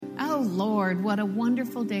Lord, what a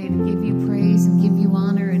wonderful day to give you praise and give you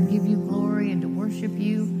honor and give you glory and to worship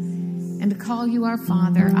you and to call you our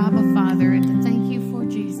Father, Abba Father, and to thank you for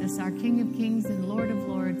Jesus, our King of Kings and Lord of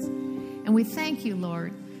Lords. And we thank you,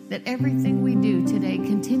 Lord, that everything we do today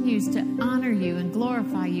continues to honor you and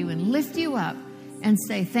glorify you and lift you up and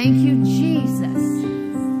say, thank you, Jesus,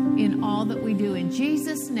 in all that we do. In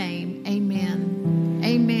Jesus' name, amen.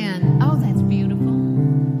 Amen. Oh, that's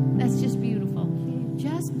beautiful. That's just beautiful.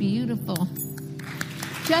 Just beautiful.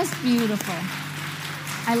 Just beautiful.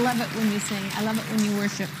 I love it when you sing. I love it when you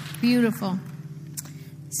worship. Beautiful.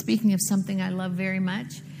 Speaking of something I love very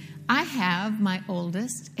much, I have my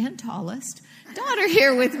oldest and tallest daughter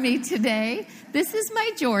here with me today. This is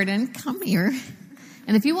my Jordan. Come here.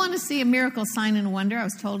 And if you want to see a miracle sign and wonder, I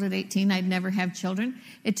was told at 18 I'd never have children.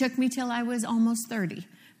 It took me till I was almost 30.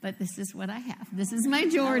 But this is what I have. This is my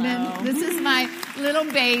Jordan. Hello. This is my little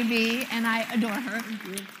baby, and I adore her.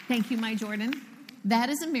 Thank you, my Jordan. That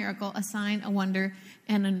is a miracle, a sign, a wonder,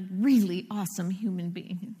 and a really awesome human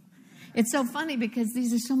being. It's so funny because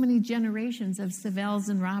these are so many generations of Savells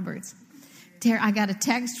and Roberts. I got a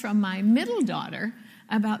text from my middle daughter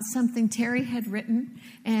about something Terry had written,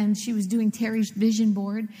 and she was doing Terry's vision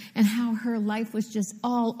board and how her life was just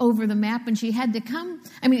all over the map, and she had to come,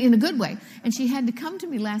 in a good way, and she had to come to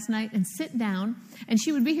me last night and sit down, and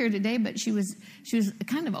she would be here today, but she was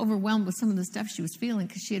kind of overwhelmed with some of the stuff she was feeling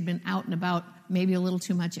because she had been out and about maybe a little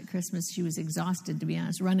too much at Christmas. She was exhausted, to be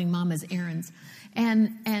honest, running Mama's errands,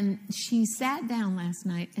 and she sat down last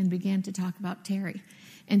night and began to talk about Terry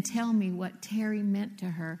and tell me what Terry meant to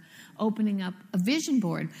her, opening up a vision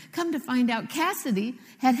board. Come to find out, Cassidy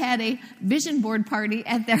had a vision board party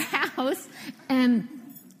at their house and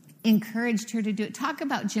encouraged her to do it. Talk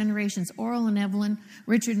about generations, Oral and Evelyn,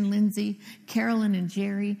 Richard and Lindsay, Carolyn and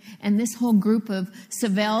Jerry, and this whole group of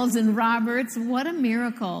Savells and Roberts. What a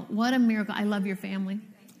miracle. What a miracle. I love your family.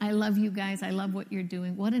 I love you guys. I love what you're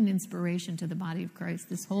doing. What an inspiration to the body of Christ,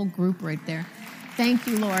 this whole group right there. Thank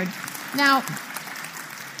you, Lord. Now,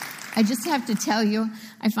 I just have to tell you,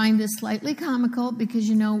 I find this slightly comical because,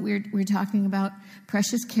 we're talking about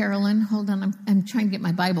precious Carolyn. Hold on, I'm trying to get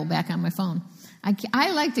my Bible back on my phone.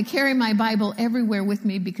 I like to carry my Bible everywhere with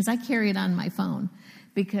me because I carry it on my phone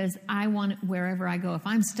because I want it wherever I go. If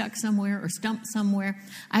I'm stuck somewhere or stumped somewhere,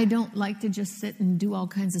 I don't like to just sit and do all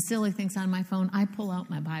kinds of silly things on my phone. I pull out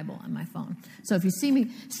my Bible on my phone. So if you see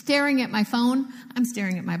me staring at my phone, I'm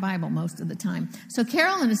staring at my Bible most of the time. So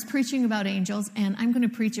Carolyn is preaching about angels, and I'm going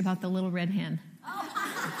to preach about the little red hen.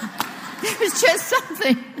 There's just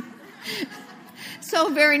something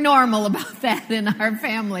so very normal about that in our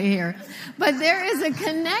family here. But there is a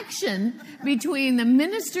connection between the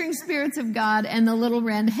ministering spirits of God and the little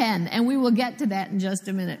red hen, and we will get to that in just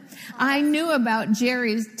a minute. I knew about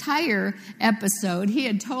Jerry's tire episode. He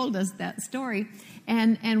had told us that story,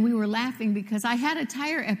 and we were laughing because I had a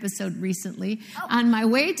tire episode recently on my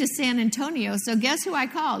way to San Antonio. So guess who I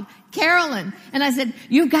called? Carolyn. And I said,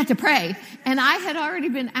 you've got to pray. And I had already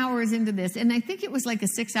been hours into this, and I think it was like a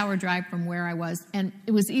 6-hour drive from where I was, and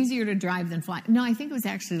it was easier to drive than fly. No, I think it was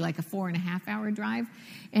actually like a 4.5-hour drive.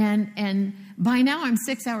 And by now I'm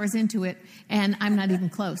 6 hours into it, and I'm not even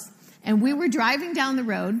close. And we were driving down the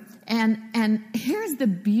road, and here's the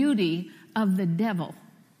beauty of the devil.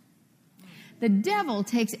 The devil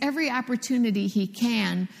takes every opportunity he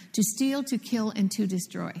can to steal, to kill, and to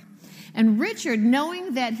destroy. And Richard,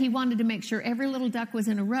 knowing that he wanted to make sure every little duck was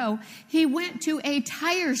in a row, he went to a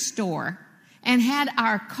tire store and had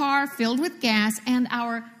our car filled with gas and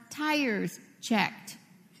our tires checked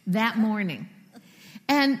that morning.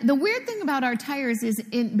 And the weird thing about our tires is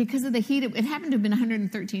because of the heat, it happened to have been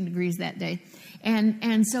 113 degrees that day.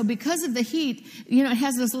 And so because of the heat, it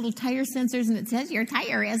has those little tire sensors, and it says your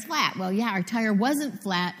tire is flat. Well, yeah, our tire wasn't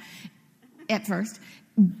flat at first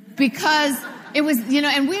because it was,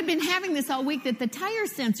 and we had been having this all week that the tire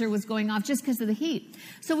sensor was going off just because of the heat.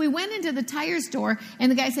 So we went into the tire store,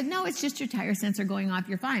 and the guy said, no, it's just your tire sensor going off.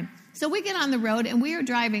 You're fine. So we get on the road, and we are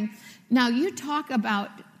driving. Now, you talk about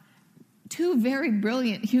two very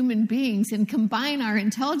brilliant human beings and combine our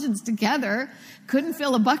intelligence together. Couldn't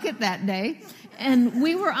fill a bucket that day. And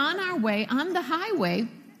we were on our way on the highway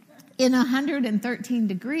in 113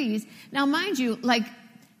 degrees. Now, mind you,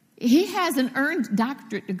 he has an earned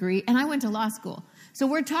doctorate degree, and I went to law school. So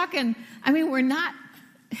we're talking,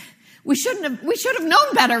 we should have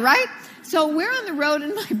known better, right? So we're on the road,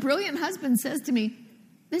 and my brilliant husband says to me,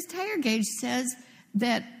 this tire gauge says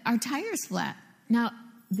that our tire's flat. Now,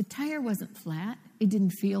 the tire wasn't flat. It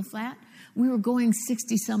didn't feel flat. We were going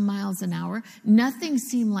 60-some miles an hour. Nothing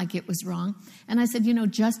seemed like it was wrong. And I said,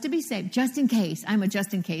 just to be safe, just in case. I'm a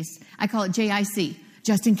just in case. I call it JIC.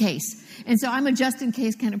 just in case. And so I'm a just in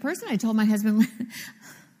case kind of person. I told my husband,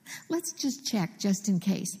 let's just check just in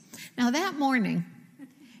case. Now that morning,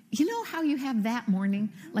 you know how you have that morning,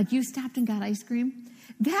 like you stopped and got ice cream?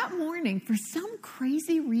 That morning, for some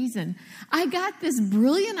crazy reason, I got this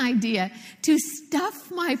brilliant idea to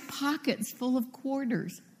stuff my pockets full of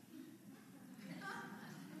quarters.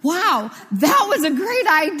 Wow, that was a great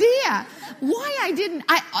idea. Why I didn't,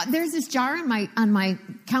 there's this jar on my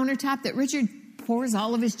countertop that Richard pours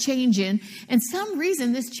all of his change in, and some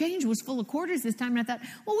reason this change was full of quarters this time, and I thought,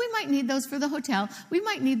 well, we might need those for the hotel. We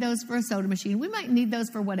might need those for a soda machine. We might need those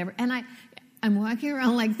for whatever. And I'm walking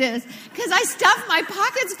around like this because I stuffed my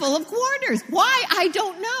pockets full of quarters. Why? I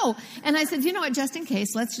don't know. And I said, you know what, just in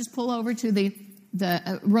case, let's just pull over to the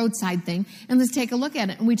roadside thing and let's take a look at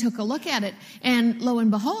it. And we took a look at it, and lo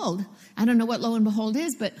and behold, I don't know what lo and behold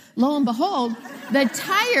is, but lo and behold, the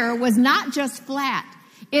tire was not just flat.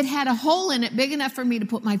 It had a hole in it big enough for me to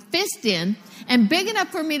put my fist in, and big enough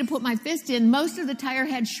for me to put my fist in, most of the tire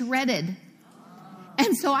had shredded.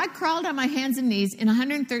 And so I crawled on my hands and knees in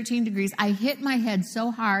 113 degrees. I hit my head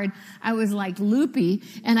so hard, I was like loopy,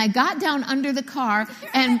 and I got down under the car,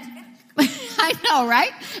 and I know,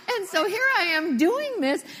 right? And so here I am doing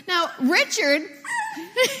this. Now, Richard,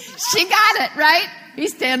 she got it, right?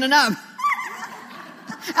 He's standing up.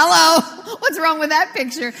 Hello. What's wrong with that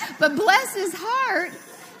picture? But bless his heart,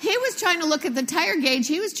 he was trying to look at the tire gauge.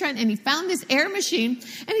 And he found this air machine,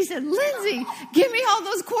 and he said, Lindsay, give me all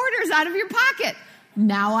those quarters out of your pocket.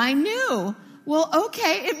 Now I knew. Well,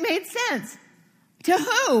 okay, it made sense. To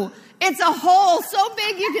who? It's a hole so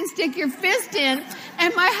big you can stick your fist in,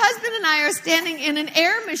 and my husband and I are standing in an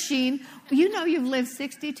air machine. You know you've lived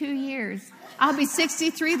 62 years. I'll be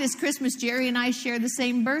 63 this Christmas. Jerry and I share the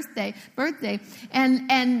same birthday.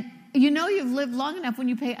 And you know you've lived long enough when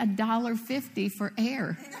you pay $1.50 for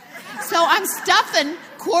air. So I'm stuffing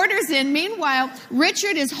quarters in. Meanwhile,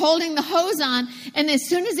 Richard is holding the hose on, and as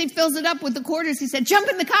soon as he fills it up with the quarters, he said, jump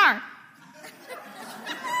in the car.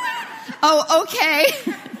 Oh,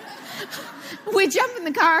 okay. We jump in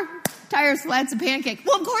the car, tire's flat as a pancake.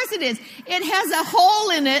 Well, of course it is. It has a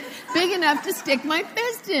hole in it big enough to stick my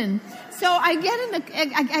fist in. So I get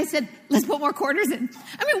in I said, let's put more quarters in.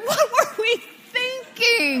 I mean, what were we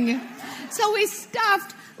thinking? So we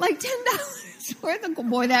stuffed like $10 worth of,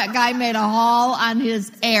 boy, that guy made a haul on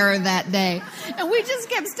his air that day. And we just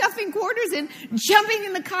kept stuffing quarters in, jumping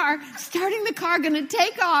in the car, starting the car, going to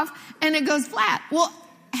take off, and it goes flat. Well,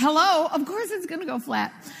 hello, of course it's going to go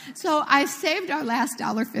flat. So I saved our last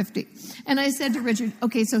 $1.50. And I said to Richard,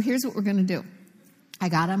 okay, so here's what we're going to do. I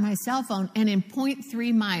got on my cell phone, and in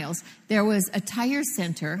 0.3 miles, there was a tire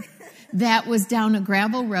center that was down a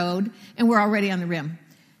gravel road, and we're already on the rim.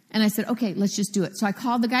 And I said, okay, let's just do it. So I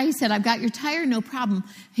called the guy. He said, I've got your tire, no problem.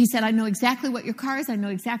 He said, I know exactly what your car is. I know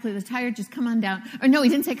exactly the tire. Just come on down. Or no, he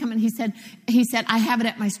didn't say come in. He said, I have it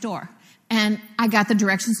at my store. And I got the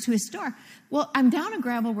directions to his store. Well, I'm down a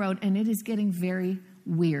gravel road, and it is getting very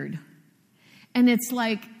weird. And it's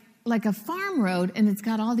like a farm road, and it's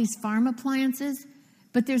got all these farm appliances,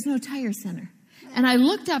 but there's no tire center. And I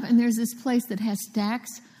looked up, and there's this place that has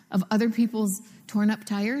stacks of other people's torn up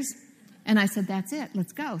tires. And I said, that's it.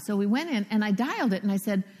 Let's go. So we went in, and I dialed it, and I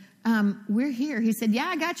said, we're here. He said, yeah,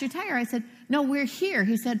 I got your tire. I said, no, we're here.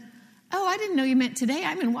 He said, oh, I didn't know you meant today.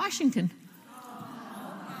 I'm in Washington.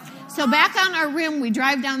 So back on our rim, we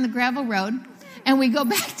drive down the gravel road, and we go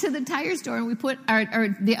back to the tire store, and we put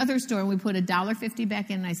the other store, and we put $1.50 back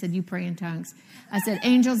in. And I said, you pray in tongues. I said,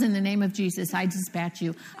 angels, in the name of Jesus, I dispatch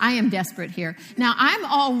you. I am desperate here. Now, I'm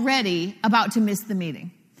already about to miss the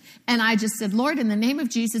meeting. And I just said, Lord, in the name of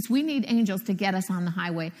Jesus, we need angels to get us on the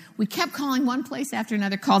highway. We kept calling one place after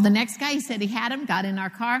another, called the next guy. He said he had him, got in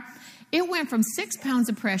our car. It went from 6 pounds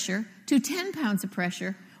of pressure to 10 pounds of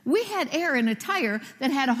pressure. We had air in a tire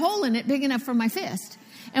that had a hole in it big enough for my fist.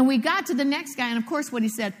 And we got to the next guy, and of course what he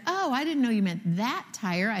said, oh, I didn't know you meant that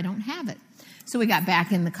tire. I don't have it. So we got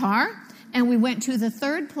back in the car, and we went to the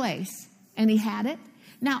third place, and he had it.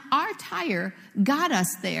 Now, our tire got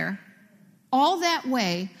us there all that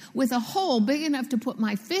way with a hole big enough to put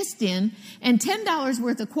my fist in, and $10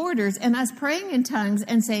 worth of quarters, and us praying in tongues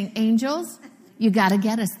and saying, angels, you got to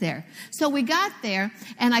get us there. So we got there,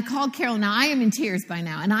 and I called Carol. Now, I am in tears by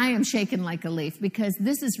now, and I am shaking like a leaf because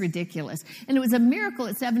this is ridiculous. And it was a miracle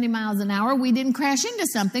at 70 miles an hour we didn't crash into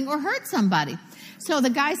something or hurt somebody. So the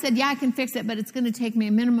guy said, yeah, I can fix it, but it's going to take me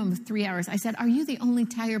a minimum of 3 hours. I said, are you the only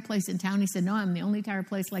tire place in town? He said, no, I'm the only tire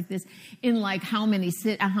place like this in like how many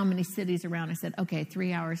cities around? I said, okay,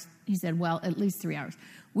 3 hours. He said, well, at least 3 hours.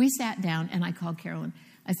 We sat down, and I called Carolyn.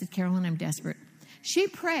 I said, Carolyn, I'm desperate. She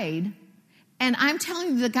prayed. And I'm telling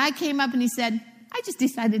you, the guy came up and he said, I just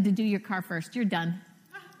decided to do your car first. You're done.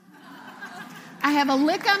 I have a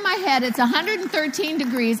lick on my head. It's 113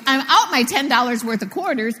 degrees. I'm out my $10 worth of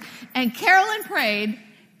quarters. And Carolyn prayed,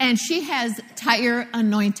 and she has tire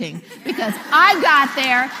anointing because I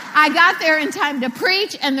got there in time to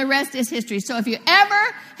preach, and the rest is history. So if you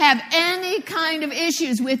ever have any kind of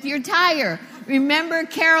issues with your tire, remember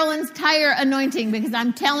Carolyn's tire anointing, because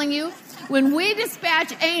I'm telling you, when we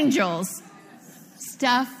dispatch angels,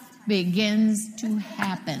 stuff begins to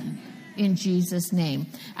happen in Jesus' name.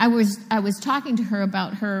 I was talking to her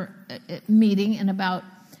about her meeting and about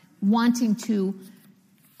wanting to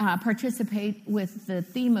participate with the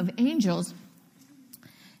theme of angels.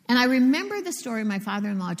 And I remember the story my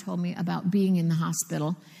father-in-law told me about being in the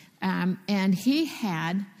hospital. And he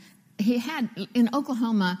had in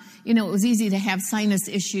Oklahoma, it was easy to have sinus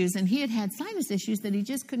issues, and he had sinus issues that he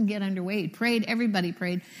just couldn't get underway. He prayed, everybody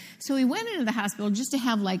prayed. So he went into the hospital just to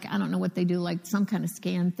have I don't know what they do, some kind of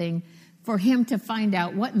scan thing for him to find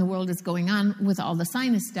out what in the world is going on with all the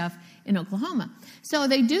sinus stuff in Oklahoma. So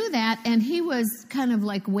they do that, and he was kind of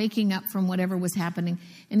waking up from whatever was happening.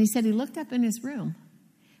 And he said he looked up in his room,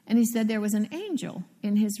 and he said there was an angel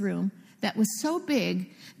in his room that was so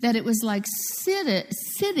big that it was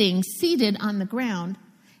seated on the ground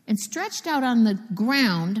and stretched out on the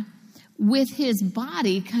ground with his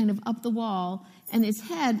body kind of up the wall and his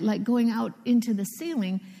head going out into the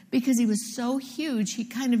ceiling, because he was so huge he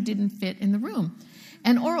kind of didn't fit in the room.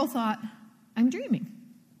 And Oral thought, I'm dreaming.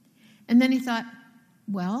 And then he thought,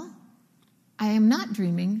 well, I am not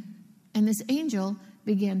dreaming. And this angel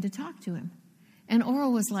began to talk to him. And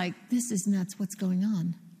Oral was like, this is nuts, what's going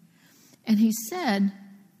on? And he said,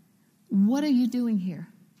 what are you doing here?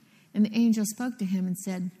 And the angel spoke to him and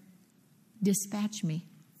said, dispatch me.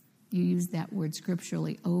 You used that word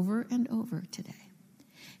scripturally over and over today.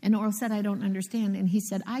 And Oral said, I don't understand. And he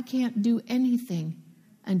said, I can't do anything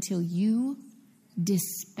until you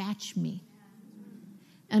dispatch me.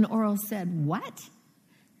 And Oral said, what?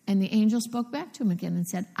 And the angel spoke back to him again and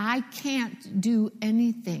said, I can't do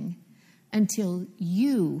anything until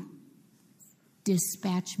you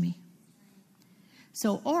dispatch me.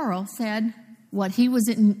 So Oral said what he was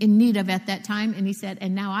in need of at that time, and he said,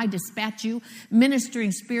 and now I dispatch you,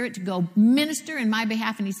 ministering spirit, to go minister in my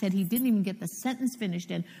behalf. And he said he didn't even get the sentence finished,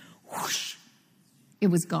 and whoosh, it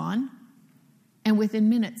was gone. And within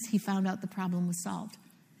minutes, he found out the problem was solved.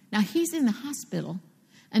 Now he's in the hospital.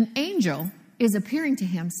 An angel is appearing to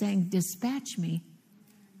him saying, dispatch me.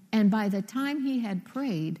 And by the time he had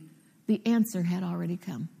prayed, the answer had already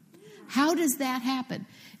come. How does that happen?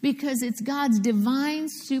 Because it's God's divine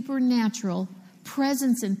supernatural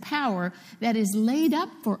presence and power that is laid up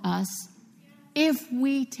for us if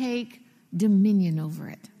we take dominion over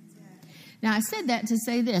it. Now, I said that to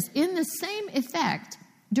say this. In the same effect,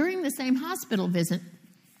 during the same hospital visit,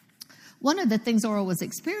 one of the things Oral was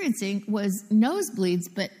experiencing was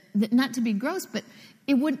nosebleeds, but not to be gross, but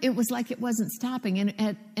it was like it wasn't stopping.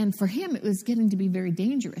 And for him, it was getting to be very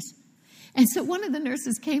dangerous. And so one of the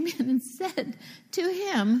nurses came in and said to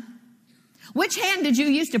him, which hand did you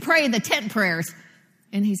use to pray the tent prayers?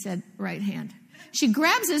 And he said, right hand. She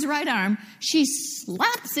grabs his right arm. She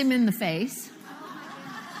slaps him in the face.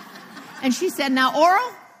 And she said, now,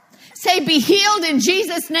 Oral, say, be healed in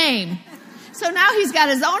Jesus' name. So now he's got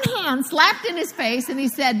his own hand slapped in his face, and he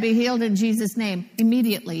said, be healed in Jesus' name.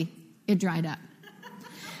 Immediately, it dried up.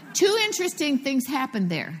 Two interesting things happened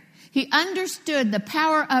there. He understood the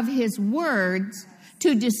power of his words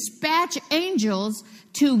to dispatch angels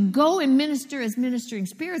to go and minister as ministering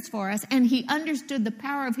spirits for us, and he understood the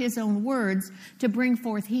power of his own words to bring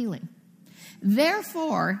forth healing.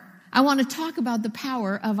 Therefore, I want to talk about the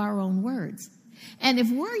power of our own words. And if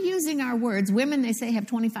we're using our words, women, they say, have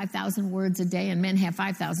 25,000 words a day, and men have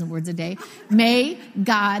 5,000 words a day. May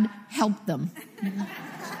God help them.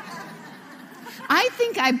 I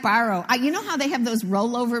think I borrow. You know how they have those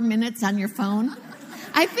rollover minutes on your phone?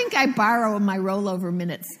 I think I borrow my rollover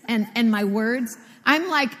minutes and my words.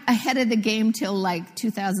 I'm ahead of the game till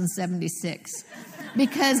 2076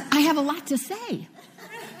 because I have a lot to say.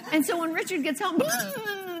 And so when Richard gets home,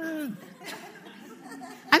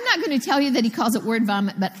 I'm not going to tell you that he calls it word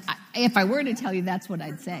vomit, but if I were to tell you, that's what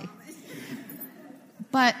I'd say.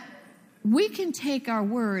 But we can take our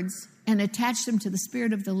words and attach them to the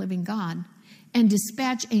Spirit of the living God and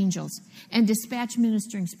dispatch angels and dispatch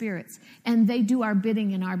ministering spirits, and they do our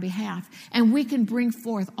bidding in our behalf. And we can bring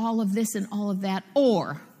forth all of this and all of that,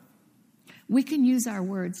 or we can use our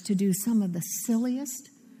words to do some of the silliest,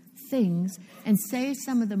 things and say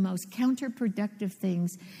some of the most counterproductive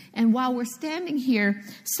things. And while we're standing here,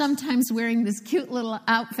 sometimes wearing this cute little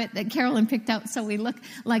outfit that Carolyn picked out so we look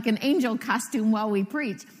like an angel costume while we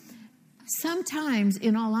preach, sometimes,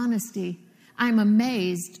 in all honesty, I'm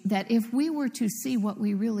amazed that if we were to see what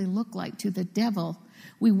we really look like to the devil,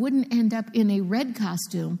 we wouldn't end up in a red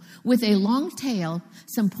costume with a long tail,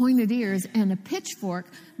 some pointed ears, and a pitchfork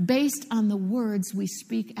based on the words we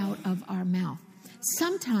speak out of our mouth.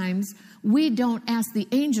 Sometimes we don't ask the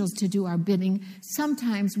angels to do our bidding.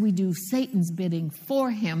 Sometimes we do Satan's bidding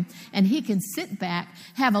for him, and he can sit back,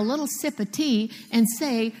 have a little sip of tea, and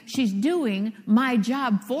say, she's doing my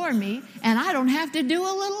job for me, and I don't have to do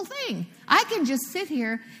a little thing. I can just sit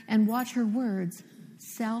here and watch her words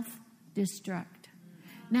self-destruct.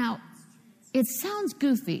 Now, it sounds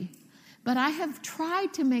goofy, but I have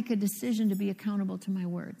tried to make a decision to be accountable to my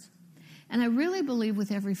words. And I really believe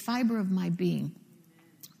with every fiber of my being,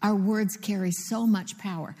 our words carry so much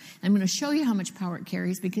power. I'm going to show you how much power it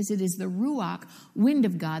carries because it is the Ruach, wind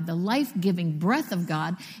of God, the life-giving breath of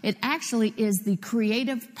God. It actually is the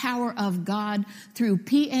creative power of God through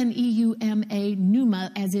P-N-E-U-M-A,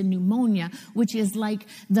 pneuma, as in pneumonia, which is like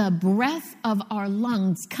the breath of our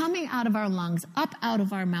lungs coming out of our lungs, up out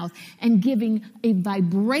of our mouth, and giving a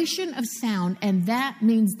vibration of sound, and that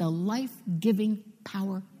means the life-giving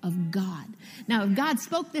power of God. Now, if God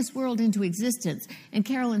spoke this world into existence, and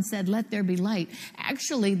Carolyn said, let there be light,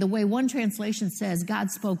 actually, the way one translation says,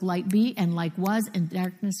 God spoke light be, and light was, and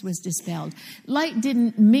darkness was dispelled. Light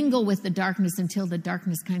didn't mingle with the darkness until the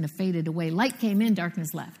darkness kind of faded away. Light came in,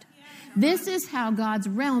 darkness left. This is how God's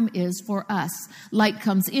realm is for us. Light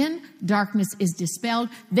comes in, darkness is dispelled.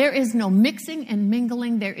 There is no mixing and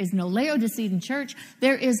mingling. There is no Laodicean church.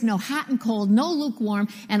 There is no hot and cold, no lukewarm,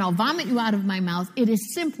 and I'll vomit you out of my mouth. It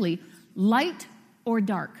is simply light or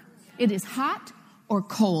dark. It is hot or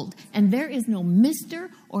cold, and there is no Mr.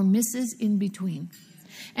 or Mrs. in between.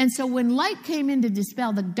 And so when light came in to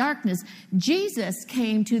dispel the darkness, Jesus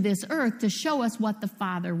came to this earth to show us what the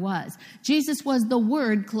Father was. Jesus was the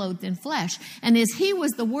Word clothed in flesh. And as he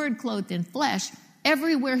was the Word clothed in flesh,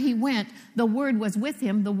 everywhere he went, the Word was with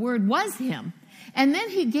him. The Word was him. And then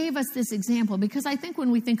he gave us this example, because I think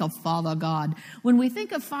when we think of Father God, when we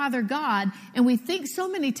think of Father God, and we think so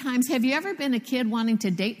many times, have you ever been a kid wanting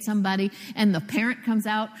to date somebody and the parent comes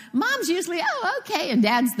out? Mom's usually, oh, okay. And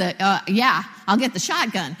dad's yeah, I'll get the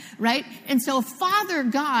shotgun, right? And so Father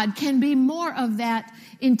God can be more of that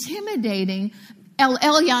intimidating El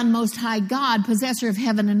Elyon, Most High God, possessor of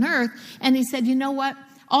heaven and earth. And he said, you know what?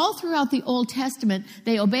 All throughout the Old Testament,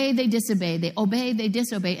 they obey, they disobey, they obey, they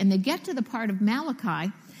disobey. And they get to the part of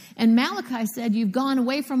Malachi, and Malachi said, you've gone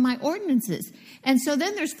away from my ordinances. And so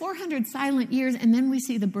then there's 400 silent years, and then we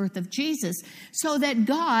see the birth of Jesus, so that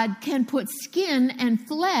God can put skin and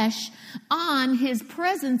flesh on his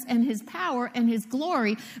presence and his power and his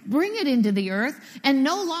glory, bring it into the earth, and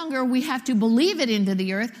no longer we have to believe it into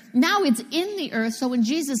the earth. Now it's in the earth. So when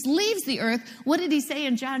Jesus leaves the earth, what did he say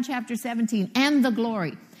in John chapter 17? And the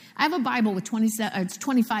glory. I have a Bible with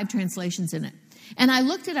 25 translations in it. And I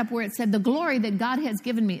looked it up where it said the glory that God has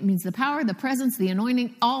given me. It means the power, the presence, the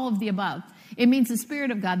anointing, all of the above. It means the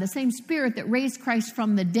Spirit of God, the same Spirit that raised Christ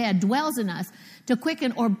from the dead, dwells in us to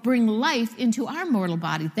quicken or bring life into our mortal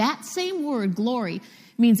body. That same word, glory,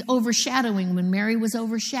 means overshadowing. When Mary was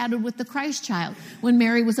overshadowed with the Christ child, when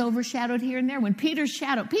Mary was overshadowed here and there, when Peter's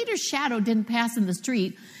shadow didn't pass in the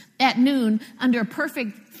street at noon under a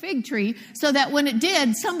perfect fig tree, so that when it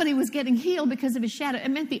did, somebody was getting healed because of his shadow. It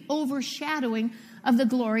meant the overshadowing of the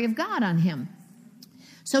glory of God on him.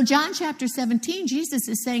 So John chapter 17, Jesus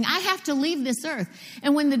is saying, I have to leave this earth.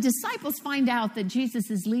 And when the disciples find out that Jesus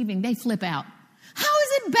is leaving, they flip out. How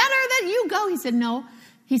is it better that you go? He said, no.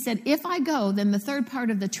 He said, if I go, then the third part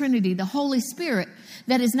of the Trinity, the Holy Spirit,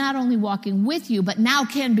 that is not only walking with you, but now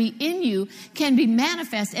can be in you, can be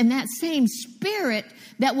manifest. And that same Spirit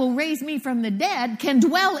that will raise me from the dead can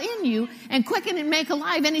dwell in you and quicken and make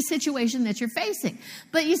alive any situation that you're facing.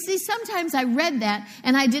 But you see, sometimes I read that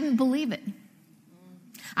and I didn't believe it.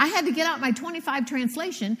 I had to get out my 25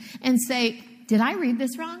 translation and say, did I read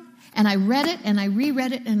this wrong? And I read it and I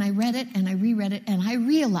reread it and I read it and I reread it, and I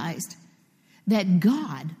realized that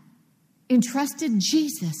God entrusted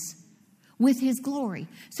Jesus with his glory.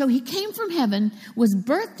 So he came from heaven, was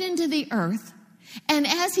birthed into the earth, and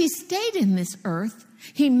as he stayed in this earth,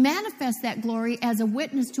 he manifests that glory as a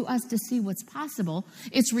witness to us to see what's possible.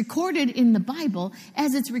 It's recorded in the Bible.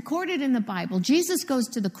 As it's recorded in the Bible, Jesus goes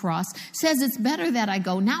to the cross, says it's better that I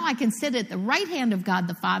go. Now I can sit at the right hand of God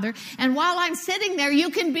the Father, and while I'm sitting there,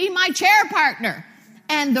 you can be my chair partner.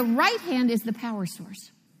 And the right hand is the power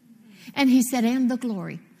source. And he said, and the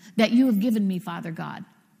glory. that you have given me, Father God,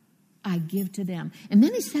 I give to them. And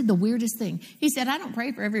then he said the weirdest thing. He said, I don't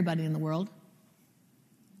pray for everybody in the world.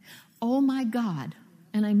 Oh my God,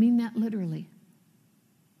 and I mean that literally,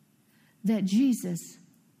 that Jesus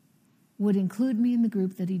would include me in the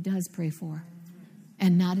group that he does pray for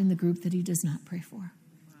and not in the group that he does not pray for.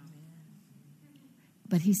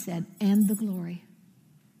 But he said, and the glory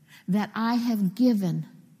that I have given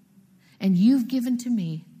and you've given to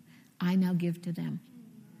me, I now give to them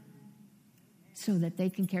so that they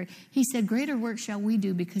can carry. He said, greater work shall we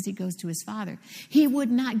do because he goes to his Father. He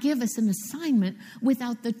would not give us an assignment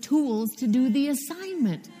without the tools to do the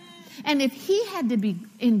assignment. And if he had to be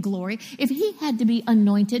in glory, if he had to be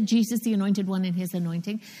anointed, Jesus the anointed one in his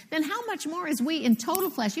anointing, then how much more is we in total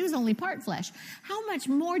flesh? He was only part flesh. How much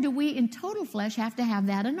more do we in total flesh have to have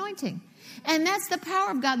that anointing? And that's the power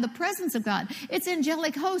of God, the presence of God. It's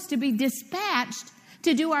angelic hosts to be dispatched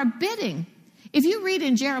to do our bidding. If you read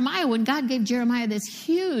in Jeremiah, when God gave Jeremiah this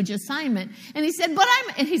huge assignment, and he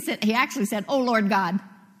said, he actually said, oh Lord God.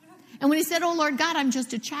 And when he said, oh Lord God, I'm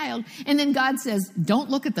just a child. And then God says, don't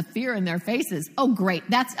look at the fear in their faces. Oh great,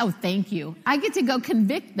 thank you. I get to go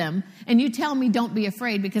convict them, and you tell me don't be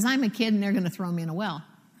afraid because I'm a kid and they're going to throw me in a well.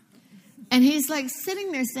 And he's like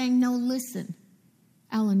sitting there saying, no, listen,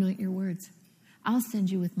 I'll anoint your words. I'll send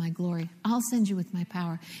you with my glory. I'll send you with my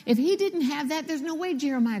power. If he didn't have that, there's no way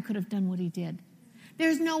Jeremiah could have done what he did.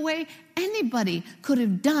 There's no way anybody could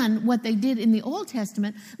have done what they did in the Old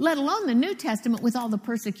Testament, let alone the New Testament with all the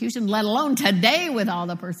persecution, let alone today with all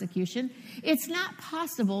the persecution. It's not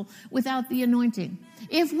possible without the anointing.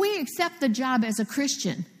 If we accept the job as a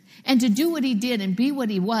Christian and to do what he did and be what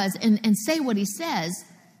he was and say what he says,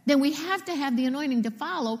 then we have to have the anointing to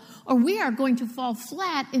follow, or we are going to fall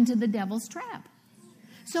flat into the devil's trap.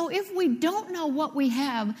 So if we don't know what we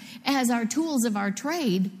have as our tools of our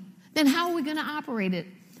trade, then how are we going to operate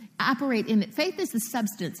in it? Faith is the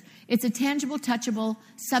substance. It's a tangible, touchable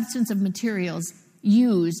substance of materials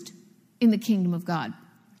used in the kingdom of God.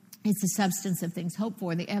 It's the substance of things hoped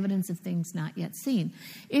for, the evidence of things not yet seen.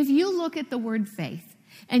 If you look at the word faith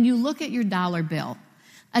and you look at your dollar bill,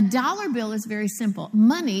 a dollar bill is very simple.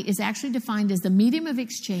 Money is actually defined as the medium of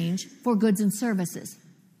exchange for goods and services.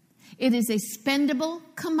 It is a spendable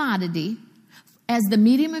commodity as the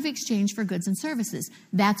medium of exchange for goods and services.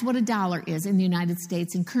 That's what a dollar is in the United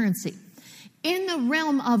States in currency. In the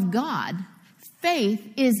realm of God, faith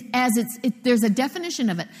is, there's a definition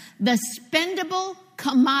of it, the spendable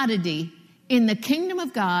commodity in the kingdom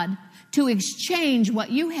of God to exchange what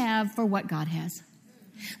you have for what God has.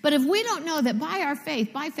 But if we don't know that by our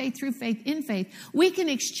faith, by faith, through faith, in faith, we can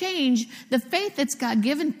exchange the faith that's God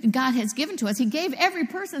has given to us. He gave every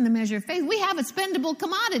person the measure of faith. We have a spendable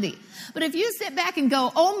commodity. But if you sit back and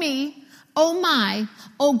go, oh me, oh my,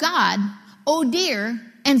 oh God, oh dear,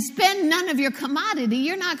 and spend none of your commodity,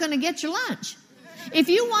 you're not going to get your lunch. If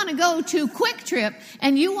you want to go to Quick Trip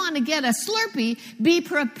and you want to get a Slurpee, be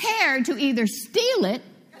prepared to either steal it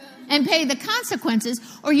and pay the consequences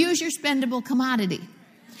or use your spendable commodity.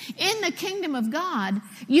 In the kingdom of God,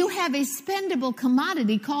 you have a spendable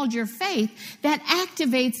commodity called your faith that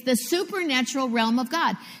activates the supernatural realm of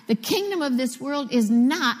God. The kingdom of this world is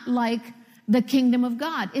not like the kingdom of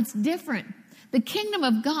God. It's different. The kingdom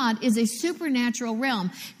of God is a supernatural realm.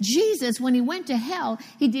 Jesus, when he went to hell,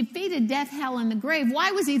 he defeated death, hell, and the grave.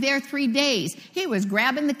 Why was he there 3 days? He was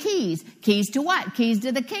grabbing the keys. Keys to what? Keys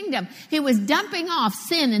to the kingdom. He was dumping off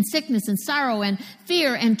sin and sickness and sorrow and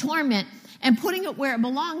fear and torment and putting it where it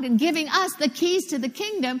belonged and giving us the keys to the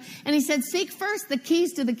kingdom. And he said, seek first the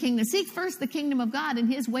keys to the kingdom. Seek first the kingdom of God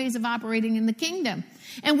and his ways of operating in the kingdom.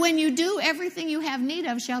 And when you do, everything you have need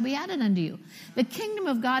of shall be added unto you. The kingdom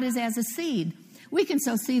of God is as a seed. We can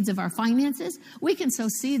sow seeds of our finances. We can sow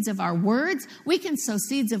seeds of our words. We can sow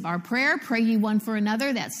seeds of our prayer. Pray ye one for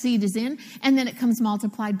another. That seed is in, and then it comes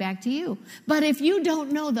multiplied back to you. But if you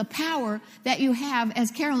don't know the power that you have, as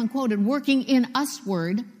Carolyn quoted, working in us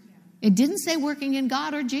word, it didn't say working in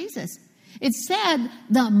God or Jesus. It said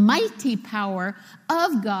the mighty power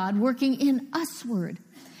of God working in us word.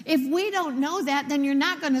 If we don't know that, then you're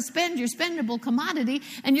not going to spend your spendable commodity,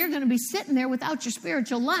 and you're going to be sitting there without your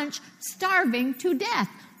spiritual lunch, starving to death.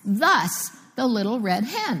 Thus, the little red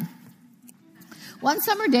hen. One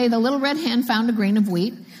summer day, the little red hen found a grain of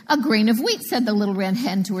wheat. A grain of wheat, said the little red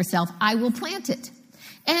hen to herself, I will plant it.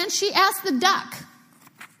 And she asked the duck.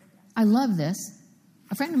 I love this.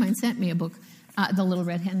 A friend of mine sent me a book, The Little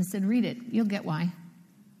Red Hen, and said, read it. You'll get why.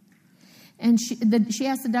 And she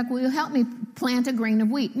asked the duck, will you help me plant a grain of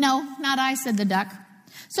wheat? No, not I, said the duck.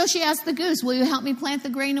 So she asked the goose, will you help me plant the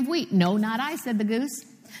grain of wheat? No, not I, said the goose.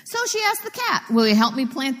 So she asked the cat, will you help me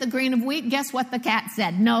plant the grain of wheat? Guess what the cat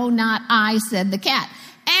said? No, not I, said the cat.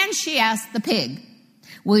 And she asked the pig,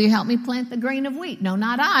 will you help me plant the grain of wheat? No,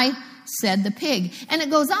 not I, said the pig. And it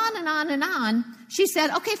goes on and on and on. She said,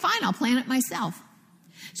 okay, fine, I'll plant it myself.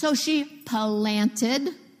 So she planted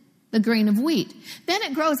the grain of wheat. Then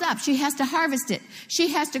it grows up. She has to harvest it. She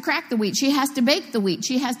has to crack the wheat. She has to bake the wheat.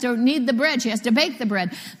 She has to knead the bread. She has to bake the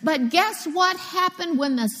bread. But guess what happened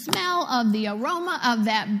when the smell of the aroma of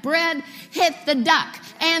that bread hit the duck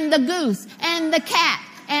and the goose and the cat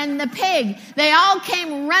and the pig? They all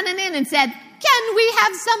came running in and said, can we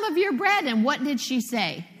have some of your bread? And what did she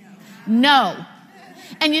say? No.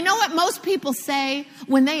 And you know what most people say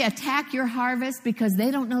when they attack your harvest because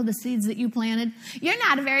they don't know the seeds that you planted? You're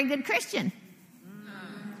not a very good Christian.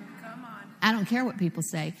 Come on. I don't care what people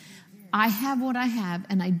say. I have what I have,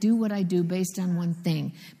 and I do what I do based on one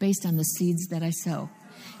thing, based on the seeds that I sow.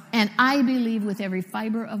 And I believe with every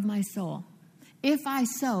fiber of my soul, if I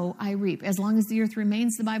sow, I reap. As long as the earth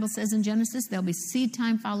remains, the Bible says in Genesis, there'll be seed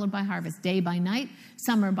time followed by harvest, day by night,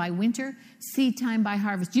 summer by winter, seed time by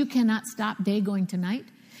harvest. You cannot stop day going to night.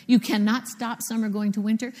 You cannot stop summer going to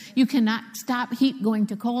winter. You cannot stop heat going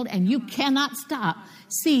to cold. And you cannot stop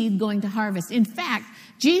seed going to harvest. In fact,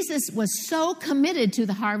 Jesus was so committed to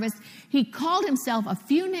the harvest, he called himself a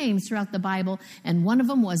few names throughout the Bible, and one of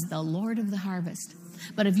them was the Lord of the harvest.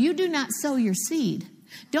 But if you do not sow your seed,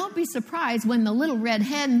 don't be surprised when the little red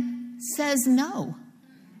hen says no.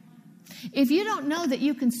 If you don't know that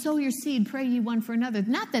you can sow your seed, pray ye one for another.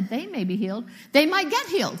 Not that they may be healed. They might get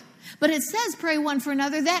healed. But it says pray one for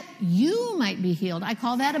another that you might be healed. I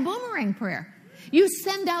call that a boomerang prayer. You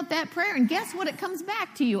send out that prayer, and guess what? It comes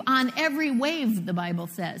back to you on every wave, the Bible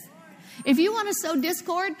says. If you want to sow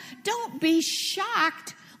discord, don't be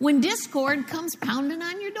shocked when discord comes pounding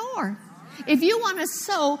on your door. If you want to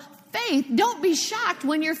sow faith, don't be shocked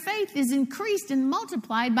when your faith is increased and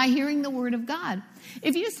multiplied by hearing the word of God.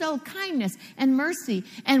 If you sow kindness and mercy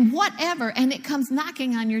and whatever, and it comes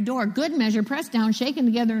knocking on your door, good measure, pressed down, shaken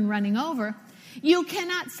together, and running over, you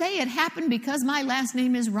cannot say it happened because my last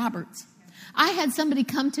name is Roberts. I had somebody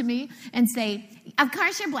come to me and say, of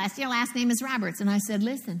course you're blessed, your last name is Roberts. And I said,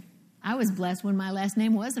 listen, I was blessed when my last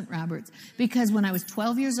name wasn't Roberts, because when I was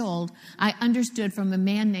 12 years old, I understood from a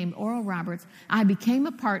man named Oral Roberts, I became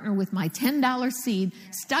a partner with my $10 seed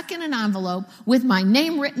stuck in an envelope with my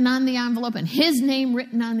name written on the envelope and his name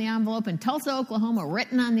written on the envelope and Tulsa, Oklahoma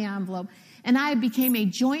written on the envelope. And I became a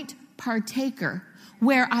joint partaker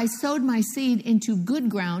where I sowed my seed into good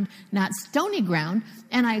ground, not stony ground,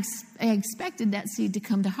 and I expected that seed to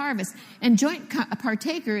come to harvest. And joint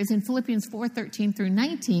partaker is in Philippians 4:13 through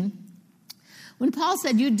 19. When Paul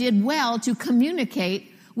said, you did well to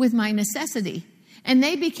communicate with my necessity. And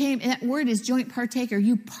they became, that word is joint partaker.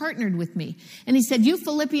 You partnered with me. And he said, you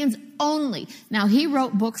Philippians only. Now, he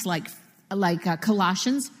wrote books like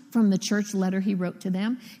Colossians from the church letter he wrote to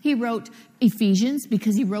them. He wrote Ephesians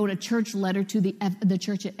because he wrote a church letter to the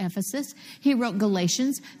church at Ephesus. He wrote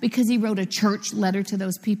Galatians because he wrote a church letter to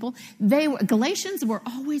those people. Galatians were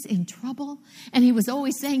always in trouble. And he was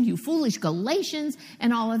always saying, you foolish Galatians,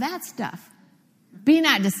 and all of that stuff. Be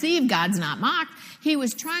not deceived, God's not mocked. He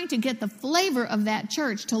was trying to get the flavor of that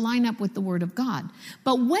church to line up with the word of God.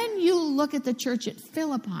 But when you look at the church at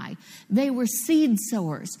Philippi, they were seed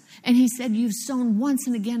sowers. And he said, you've sown once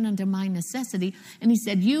and again unto my necessity. And he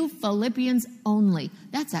said, you Philippians only.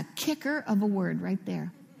 That's a kicker of a word right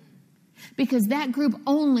there. Because that group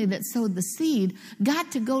only that sowed the seed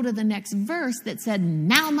got to go to the next verse that said,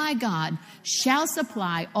 now my God shall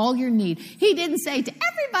supply all your need. He didn't say to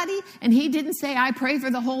everybody, and he didn't say, I pray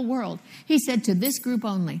for the whole world. He said to this group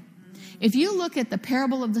only. If you look at the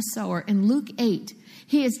parable of the sower in Luke 8,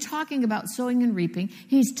 he is talking about sowing and reaping.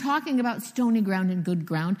 He's talking about stony ground and good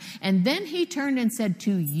ground. And then he turned and said,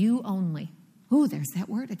 to you only. Ooh, there's that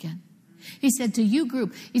word again. He said to you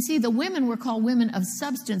group, you see, the women were called women of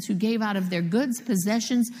substance who gave out of their goods,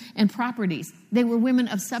 possessions, and properties. They were women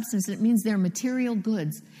of substance. It means they're material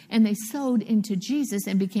goods. And they sowed into Jesus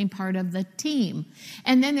and became part of the team.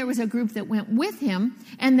 And then there was a group that went with him,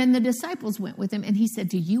 and then the disciples went with him. And he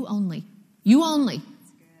said to you only,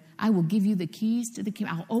 I will give you the keys to the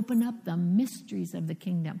kingdom. I'll open up the mysteries of the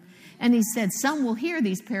kingdom. And he said, some will hear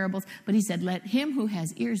these parables, but he said, let him who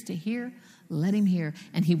has ears to hear, let him hear.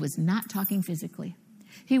 And he was not talking physically.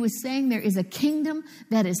 He was saying there is a kingdom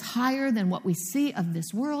that is higher than what we see of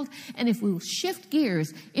this world. And if we will shift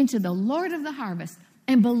gears into the Lord of the harvest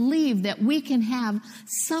and believe that we can have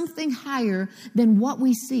something higher than what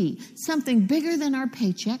we see, something bigger than our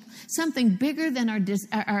paycheck, something bigger than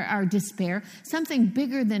our despair, something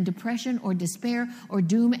bigger than depression or despair or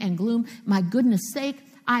doom and gloom. My goodness sake,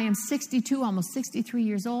 I am 62, almost 63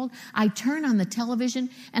 years old. I turn on the television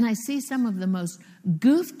and I see some of the most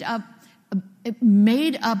goofed up,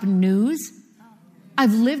 made up news.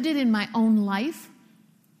 I've lived it in my own life.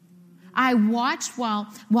 I watched while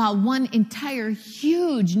one entire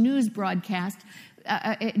huge news broadcast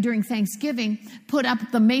during Thanksgiving put up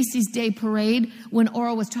the Macy's Day Parade when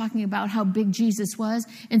Oral was talking about how big Jesus was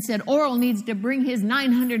and said Oral needs to bring his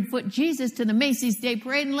 900-foot Jesus to the Macy's Day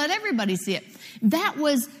Parade and let everybody see it. That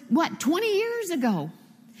was, 20 years ago.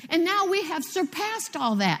 And now we have surpassed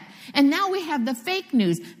all that. And now we have the fake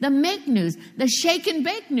news, the make news, the shake and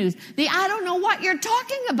bake news, the I don't know what you're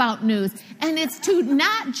talking about news. And it's to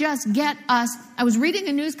not just get us. I was reading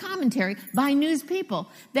a news commentary by news people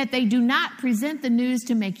that they do not present the news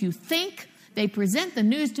to make you think. They present the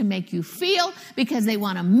news to make you feel because they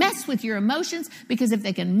want to mess with your emotions. Because if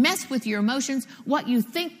they can mess with your emotions, what you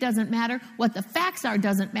think doesn't matter. What the facts are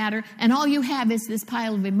doesn't matter. And all you have is this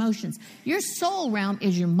pile of emotions. Your soul realm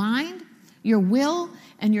is your mind, your will,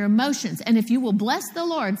 and your emotions. And if you will bless the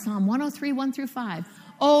Lord, Psalm 103, 1 through 5,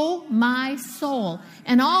 oh, my soul,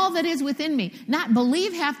 and all that is within me. Not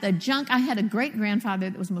believe half the junk. I had a great-grandfather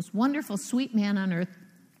that was the most wonderful, sweet man on earth.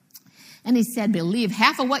 And he said, believe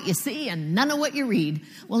half of what you see and none of what you read.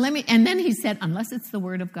 And then he said, unless it's the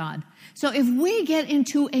word of God. So if we get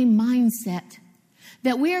into a mindset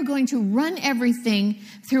that we are going to run everything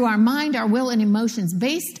through our mind, our will, and emotions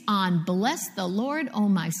based on bless the Lord, O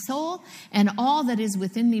my soul, and all that is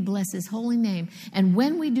within me, bless his holy name. And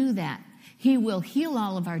when we do that, he will heal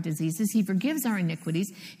all of our diseases. He forgives our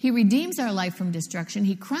iniquities. He redeems our life from destruction.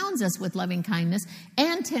 He crowns us with loving kindness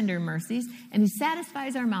and tender mercies. And he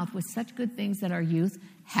satisfies our mouth with such good things that our youth,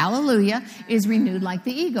 hallelujah, is renewed like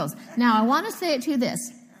the eagles. Now, I want to say it to you this.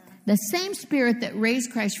 The same spirit that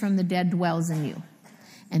raised Christ from the dead dwells in you.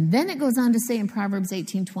 And then it goes on to say in Proverbs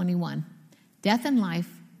 18:21, death and life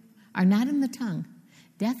are not in the tongue.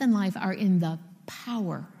 Death and life are in the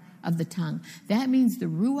power of the tongue. That means the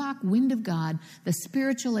ruach, wind of God, the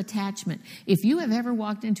spiritual attachment. If you have ever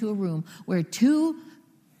walked into a room where two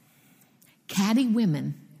catty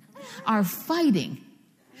women are fighting,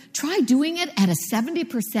 try doing it at a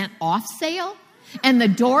 70% off sale and the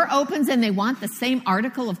door opens and they want the same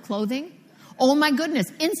article of clothing. Oh my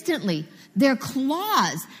goodness, instantly their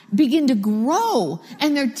claws begin to grow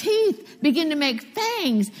and their teeth begin to make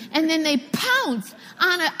fangs, and then they pounce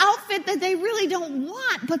on an outfit that they really don't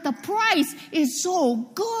want, but the price is so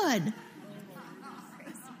good.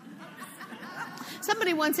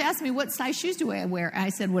 Somebody once asked me, what size shoes do I wear? I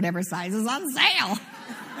said, whatever size is on sale.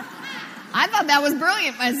 I thought that was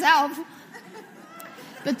brilliant myself.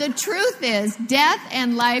 But the truth is, death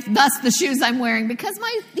and life, thus the shoes I'm wearing, because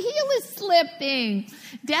my heel is slipping.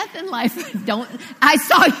 Death and life I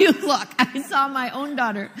saw you look. I saw my own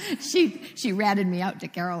daughter. She ratted me out to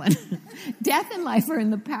Carolyn. Death and life are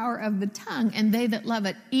in the power of the tongue, and they that love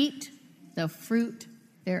it eat the fruit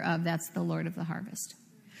thereof. That's the Lord of the harvest.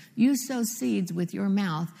 You sow seeds with your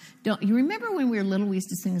mouth. Don't you remember when we were little, we used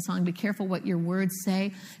to sing a song, be careful what your words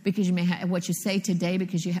say, because you may have what you say today,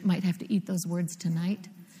 because you might have to eat those words tonight.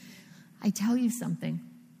 I tell you something.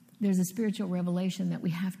 There's a spiritual revelation that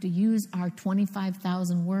we have to use our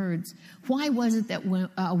 25,000 words. Why was it that when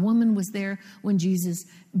a woman was there when Jesus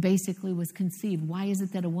basically was conceived? Why is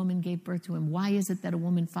it that a woman gave birth to him? Why is it that a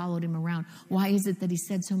woman followed him around? Why is it that he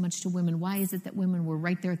said so much to women? Why is it that women were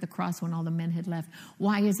right there at the cross when all the men had left?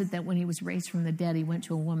 Why is it that when he was raised from the dead, he went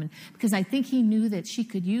to a woman? Because I think he knew that she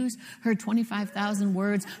could use her 25,000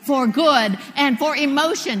 words for good and for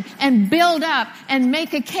emotion and build up and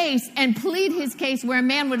make a case and plead his case, where a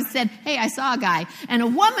man would have said, hey, I saw a guy. And a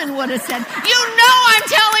woman would have said, you know I'm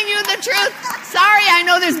telling you the truth. Sorry, I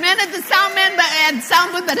know there's men at the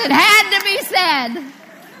sound booth, but it had to be said.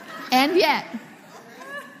 And yet,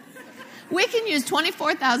 we can use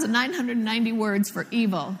 24,990 words for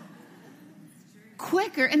evil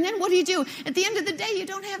quicker. And then what do? At the end of the day, you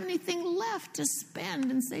don't have anything left to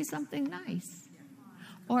spend and say something nice.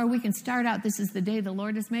 Or we can start out, this is the day the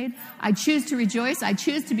Lord has made. I choose to rejoice. I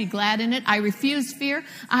choose to be glad in it. I refuse fear.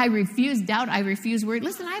 I refuse doubt. I refuse worry.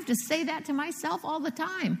 Listen, I have to say that to myself all the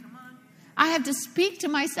time. I have to speak to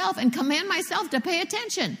myself and command myself to pay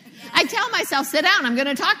attention. I tell myself, sit down, I'm going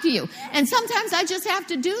to talk to you. And sometimes I just have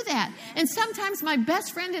to do that. And sometimes my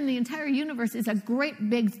best friend in the entire universe is a great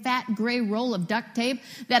big fat gray roll of duct tape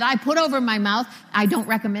that I put over my mouth. I don't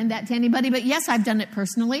recommend that to anybody, but yes, I've done it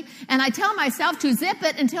personally. And I tell myself to zip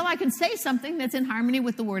it until I can say something that's in harmony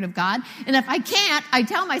with the Word of God. And if I can't, I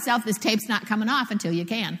tell myself this tape's not coming off until you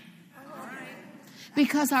can.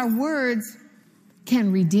 Because our words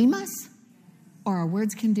can redeem us, or our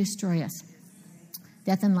words can destroy us.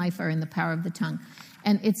 Death and life are in the power of the tongue.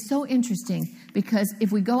 And it's so interesting because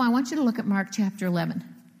if we go, I want you to look at Mark chapter 11.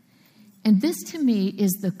 And this to me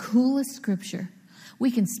is the coolest scripture. We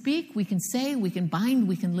can speak, we can say, we can bind,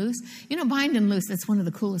 we can loose. You know, bind and loose, that's one of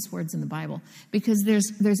the coolest words in the Bible. Because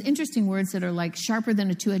there's interesting words that are like sharper than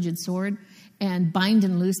a two-edged sword, and bind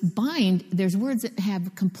and loose. Bind, there's words that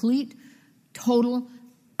have complete, total,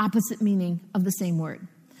 opposite meaning of the same word.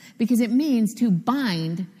 Because it means to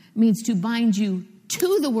bind you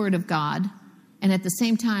to the Word of God, and at the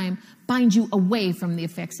same time, bind you away from the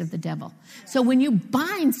effects of the devil. So when you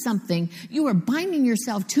bind something, you are binding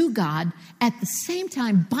yourself to God, at the same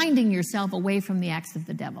time binding yourself away from the acts of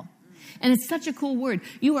the devil. And it's such a cool word.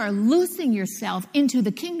 You are loosing yourself into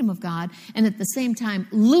the kingdom of God, and at the same time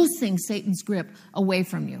loosing Satan's grip away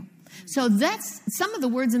from you. So that's, some of the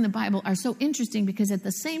words in the Bible are so interesting because at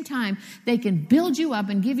the same time, they can build you up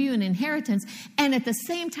and give you an inheritance. And at the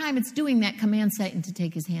same time, it's doing that, command Satan to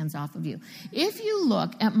take his hands off of you. If you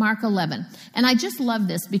look at Mark 11, and I just love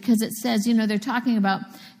this because it says, you know, they're talking about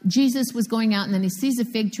Jesus was going out and then he sees a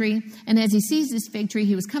fig tree. And as he sees this fig tree,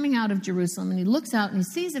 he was coming out of Jerusalem and he looks out and he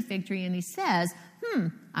sees a fig tree and he says,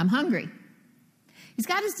 I'm hungry. He's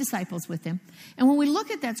got his disciples with him. And when we look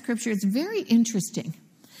at that scripture, it's very interesting.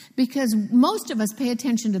 Because most of us pay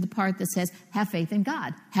attention to the part that says, have faith in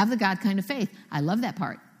God. Have the God kind of faith. I love that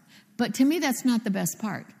part. But to me, that's not the best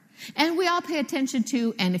part. And we all pay attention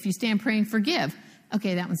to, and if you stand praying, forgive.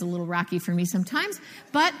 Okay, that one's a little rocky for me sometimes,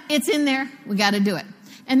 but it's in there. We got to do it.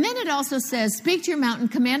 And then it also says, speak to your mountain,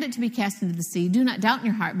 command it to be cast into the sea. Do not doubt in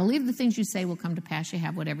your heart. Believe the things you say will come to pass. You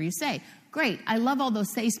have whatever you say. Great. I love all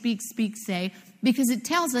those say, speak, say, because it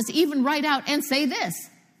tells us even write out and say this.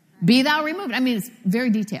 Be thou removed. I mean, it's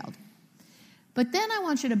very detailed. But then I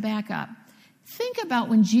want you to back up. Think about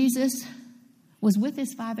when Jesus was with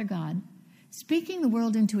his Father God, speaking the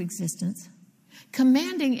world into existence,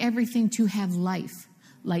 commanding everything to have life.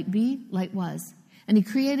 Light be, light was. And he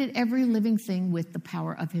created every living thing with the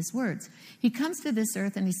power of his words. He comes to this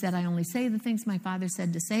earth and he said, I only say the things my Father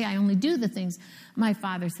said to say. I only do the things my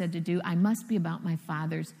Father said to do. I must be about my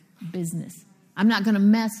Father's business. I'm not going to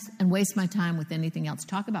mess and waste my time with anything else.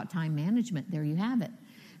 Talk about time management. There you have it.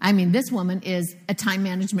 I mean, this woman is a time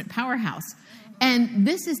management powerhouse. And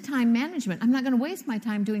this is time management. I'm not going to waste my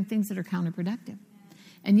time doing things that are counterproductive.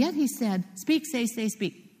 And yet he said, speak, say,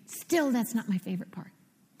 speak. Still, that's not my favorite part.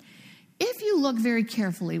 If you look very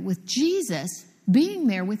carefully with Jesus being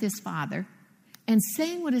there with his Father and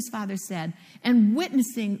saying what his Father said and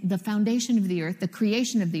witnessing the foundation of the earth, the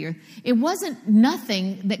creation of the earth, it wasn't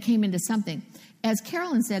nothing that came into something. As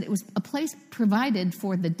Carolyn said, it was a place provided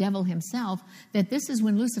for the devil himself, that this is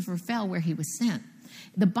when Lucifer fell where he was sent.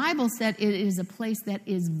 The Bible said it is a place that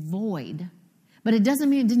is void, but it doesn't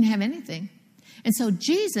mean it didn't have anything. And so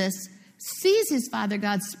Jesus sees his Father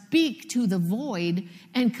God speak to the void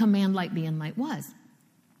and command light be and light was.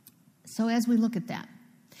 So as we look at that,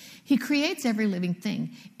 he creates every living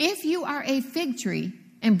thing. If you are a fig tree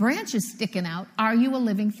and branches sticking out, are you a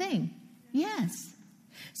living thing? Yes.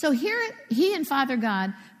 So here, he and Father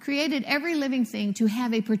God created every living thing to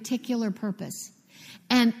have a particular purpose.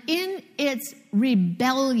 And in its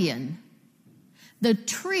rebellion, the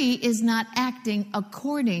tree is not acting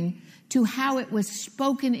according to how it was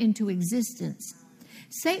spoken into existence.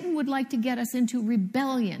 Satan would like to get us into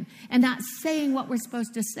rebellion and not saying what we're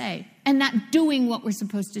supposed to say and not doing what we're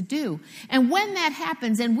supposed to do. And when that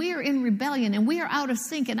happens and we are in rebellion and we are out of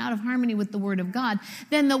sync and out of harmony with the Word of God,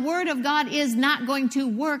 then the Word of God is not going to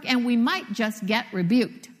work and we might just get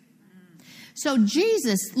rebuked. So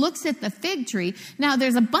Jesus looks at the fig tree. Now,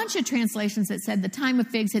 there's a bunch of translations that said the time of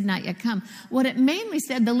figs had not yet come. What it mainly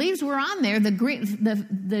said, the leaves were on there,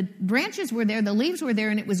 the branches were there, the leaves were there,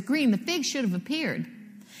 and it was green. The fig should have appeared.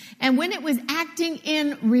 And when it was acting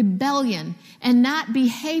in rebellion and not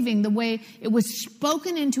behaving the way it was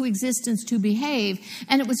spoken into existence to behave,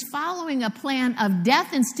 and it was following a plan of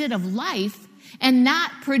death instead of life and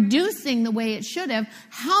not producing the way it should have,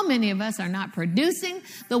 how many of us are not producing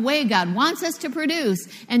the way God wants us to produce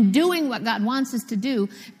and doing what God wants us to do?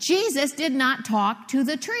 Jesus did not talk to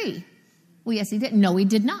the tree. Well, yes, he did. No, he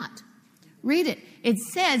did not. Read it. It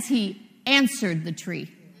says he answered the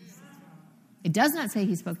tree. It does not say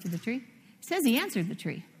he spoke to the tree. It says he answered the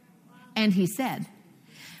tree. And he said,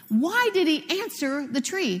 why did he answer the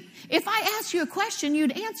tree? If I asked you a question,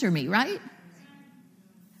 you'd answer me, right?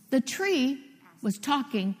 The tree was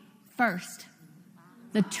talking first.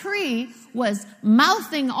 The tree was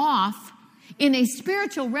mouthing off in a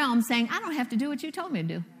spiritual realm saying, I don't have to do what you told me to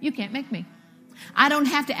do. You can't make me. I don't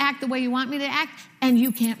have to act the way you want me to act, and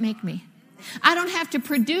you can't make me. I don't have to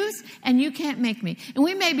produce, and you can't make me. And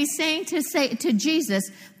we may be saying to Jesus,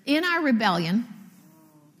 in our rebellion,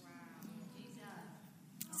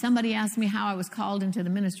 Somebody asked me how I was called into the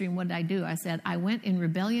ministry and what did I do. I said, I went in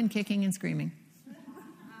rebellion, kicking and screaming.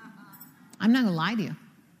 I'm not going to lie to you.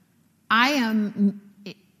 I am,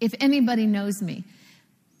 if anybody knows me,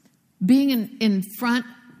 being in front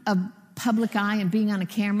of public eye and being on a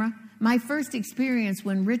camera, my first experience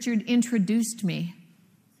when Richard introduced me,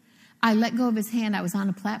 I let go of his hand. I was on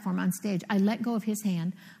a platform on stage. I let go of his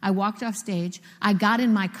hand. I walked off stage. I got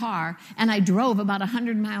in my car, and I drove about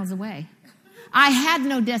 100 miles away. I had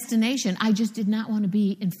no destination. I just did not want to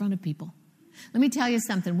be in front of people. Let me tell you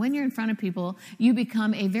something. When you're in front of people, you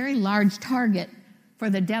become a very large target for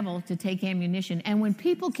the devil to take ammunition. And when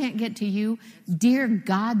people can't get to you, dear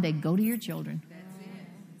God, they go to your children. That's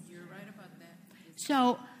it. You're right about that.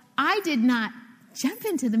 So I did not jump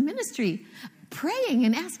into the ministry praying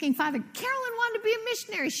and asking Father. Carolyn wanted to be a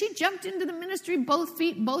missionary. She jumped into the ministry, both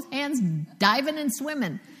feet, both hands, diving and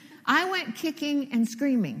swimming. I went kicking and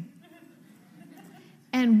screaming.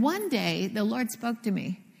 And one day, the Lord spoke to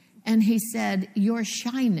me, and he said, your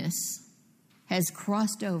shyness has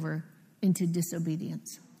crossed over into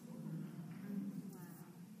disobedience.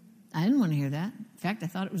 I didn't want to hear that. In fact, I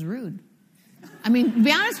thought it was rude. I mean, to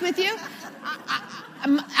be honest with you,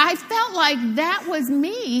 I felt like that was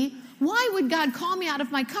me. Why would God call me out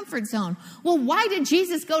of my comfort zone? Well, why did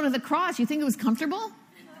Jesus go to the cross? You think it was comfortable?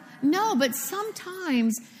 No, but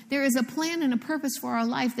sometimes there is a plan and a purpose for our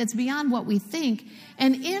life that's beyond what we think.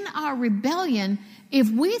 And in our rebellion,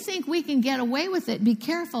 if we think we can get away with it, be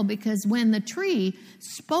careful, because when the tree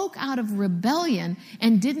spoke out of rebellion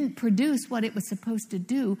and didn't produce what it was supposed to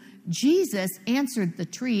do, Jesus answered the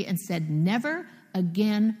tree and said, never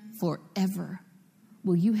again forever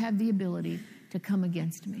will you have the ability to come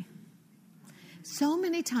against me. So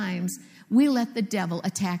many times we let the devil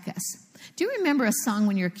attack us. Do you remember a song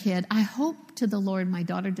when you're a kid? I hope to the Lord my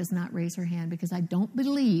daughter does not raise her hand, because I don't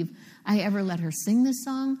believe I ever let her sing this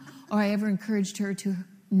song or I ever encouraged her to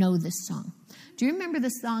know this song. Do you remember the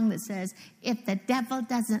song that says, if the devil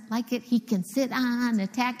doesn't like it, he can sit on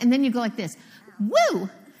attack? And then you go like this, woo,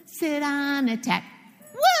 sit on attack,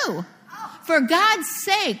 woo. For God's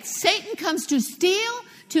sake, Satan comes to steal,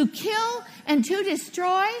 to kill, and to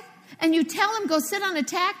destroy. And you tell him, go sit on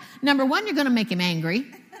attack. Number one, you're going to make him angry.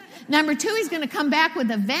 Number two, he's going to come back with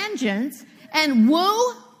a vengeance. And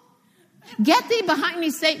woo, get thee behind me,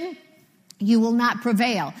 Satan. You will not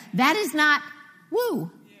prevail. That is not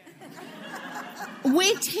woo.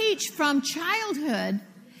 We teach from childhood,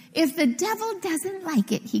 if the devil doesn't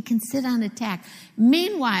like it, he can sit on attack.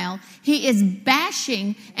 Meanwhile, he is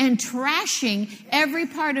bashing and trashing every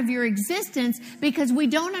part of your existence, because we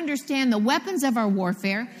don't understand the weapons of our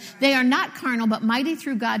warfare. They are not carnal, but mighty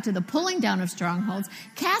through God to the pulling down of strongholds,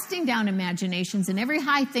 casting down imaginations and every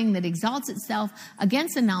high thing that exalts itself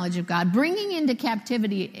against the knowledge of God, bringing into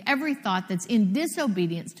captivity every thought that's in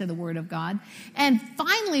disobedience to the word of God. And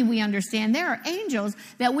finally, we understand there are angels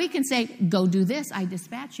that we can say, go do this, I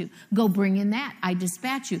dispatch you. Go bring in that, I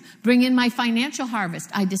dispatch you. Bring in my financial harvest,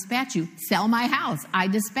 I dispatch you. Sell my house, I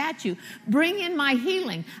dispatch you. Bring in my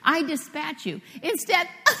healing, I dispatch you. Instead,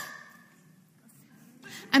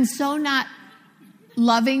 I'm so not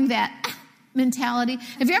loving that mentality.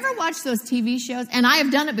 Have you ever watched those TV shows? And I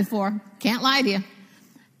have done it before, can't lie to you.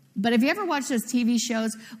 But have you ever watched those TV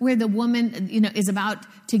shows where the woman, is about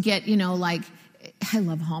to get, like, I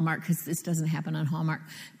love Hallmark because this doesn't happen on Hallmark.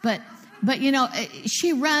 But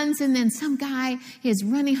she runs, and then some guy is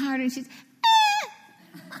running hard, and she's,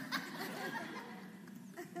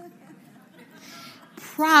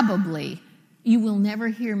 Probably you will never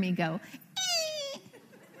hear me go,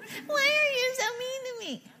 why are you so mean to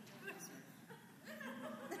me?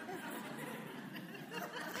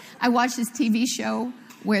 I watched this TV show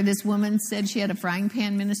where this woman said she had a frying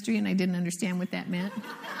pan ministry, and I didn't understand what that meant.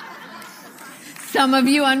 Some of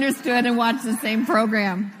you understood and watched the same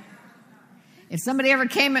program. If somebody ever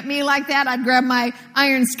came at me like that, I'd grab my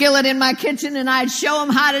iron skillet in my kitchen and I'd show them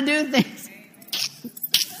how to do things.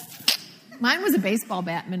 Mine was a baseball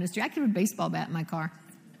bat ministry. I kept a baseball bat in my car.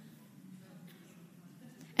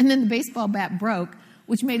 And then the baseball bat broke,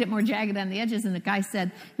 which made it more jagged on the edges. And the guy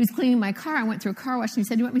said, he was cleaning my car. I went through a car wash, and he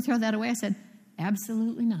said, do you want me to throw that away? I said,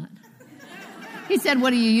 absolutely not. He said,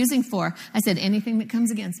 what are you using for? I said, anything that comes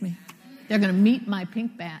against me. They're going to meet my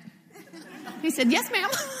pink bat. He said, yes, ma'am.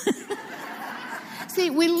 See,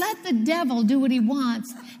 we let the devil do what he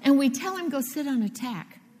wants, and we tell him, go sit on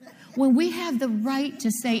attack. When we have the right to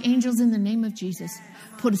say, angels, in the name of Jesus,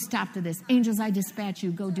 put a stop to this. Angels, I dispatch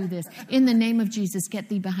you, go do this. In the name of Jesus, get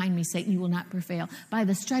thee behind me, Satan, you will not prevail. By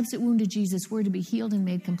the stripes that wounded Jesus, we're to be healed and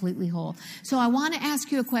made completely whole. So I want to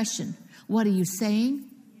ask you a question. What are you saying?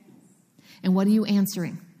 And what are you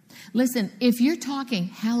answering? Listen, if you're talking,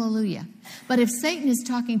 hallelujah. But if Satan is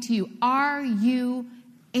talking to you, are you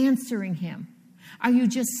answering him? Are you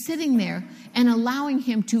just sitting there and allowing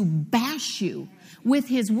him to bash you with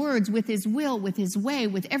his words, with his will, with his way,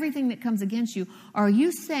 with everything that comes against you? Or are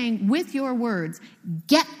you saying with your words,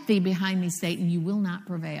 get thee behind me, Satan, you will not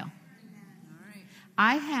prevail?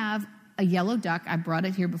 I have a yellow duck. I brought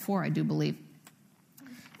it here before, I do believe.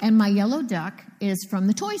 And my yellow duck is from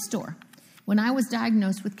the toy store. When I was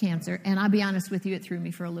diagnosed with cancer, and I'll be honest with you, it threw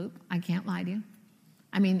me for a loop. I can't lie to you.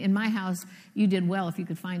 I mean, in my house, you did well if you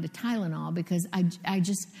could find a Tylenol, because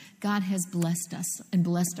God has blessed us and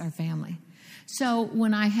blessed our family. So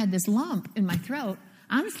when I had this lump in my throat,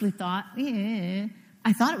 I honestly thought,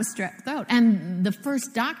 I thought it was strep throat. And the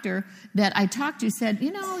first doctor that I talked to said,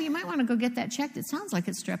 you might want to go get that checked. It sounds like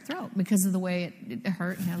it's strep throat because of the way it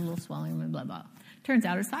hurt and had a little swelling and blah, blah. Turns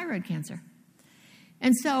out it's thyroid cancer.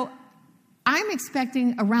 And so I'm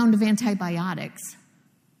expecting a round of antibiotics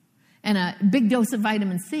and a big dose of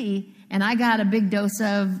vitamin C, and I got a big dose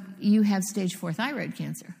of, you have stage 4 thyroid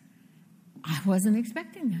cancer. I wasn't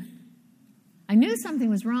expecting that. I knew something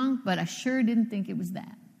was wrong, but I sure didn't think it was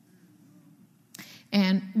that.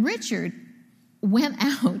 And Richard went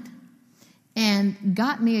out and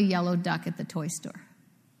got me a yellow duck at the toy store.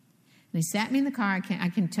 And he sat me in the car. I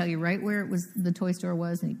can tell you right where the toy store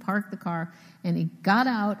was, and he parked the car, and he got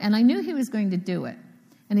out, and I knew he was going to do it.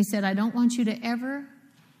 And he said, I don't want you to ever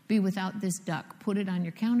be without this duck. Put it on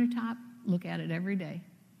your countertop. Look at it every day.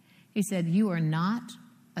 He said, you are not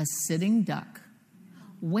a sitting duck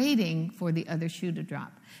waiting for the other shoe to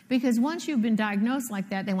drop. Because once you've been diagnosed like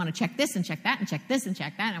that, they want to check this and check that and check this and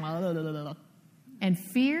check that. And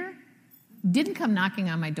fear didn't come knocking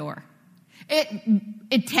on my door.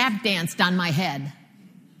 It tap danced on my head.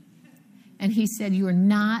 And he said, you are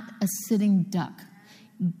not a sitting duck.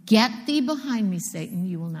 Get thee behind me, Satan.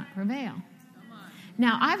 You will not prevail.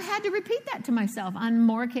 Now, I've had to repeat that to myself on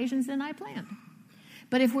more occasions than I planned.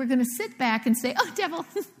 But if we're going to sit back and say, oh, devil,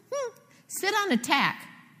 sit on attack,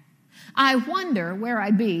 I wonder where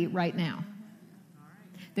I'd be right now.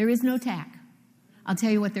 There is no attack. I'll tell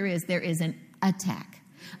you what there is. There is an attack.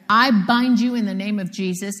 I bind you in the name of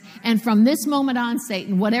Jesus, and from this moment on,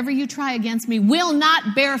 Satan, whatever you try against me will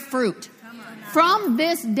not bear fruit. From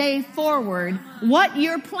this day forward, what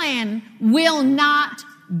your plan will not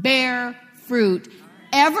bear fruit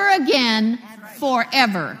ever again,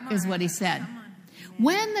 forever, is what he said.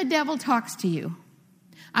 When the devil talks to you,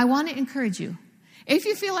 I want to encourage you. If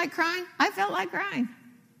you feel like crying, I felt like crying.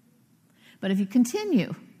 But if you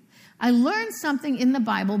continue, I learned something in the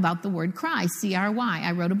Bible about the word cry, C-R-Y.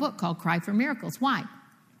 I wrote a book called Cry for Miracles. Why?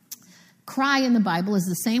 Cry in the Bible is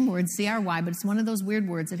the same word, C-R-Y, but it's one of those weird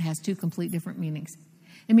words that has two complete different meanings.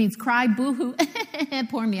 It means cry, boo-hoo,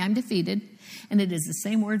 poor me, I'm defeated. And it is the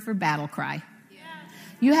same word for battle cry.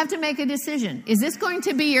 You have to make a decision. Is this going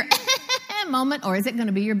to be your moment, or is it going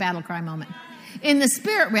to be your battle cry moment? In the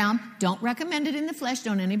spirit realm, don't recommend it in the flesh.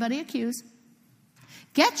 Don't anybody accuse.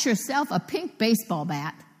 Get yourself a pink baseball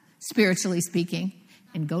bat, spiritually speaking,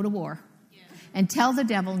 and go to war. And tell the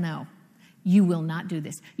devil, no, you will not do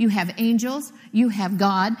this. You have angels. You have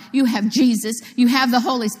God. You have Jesus. You have the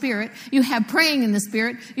Holy Spirit. You have praying in the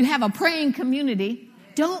Spirit. You have a praying community.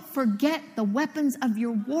 Don't forget the weapons of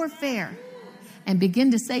your warfare. And begin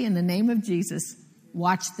to say, in the name of Jesus,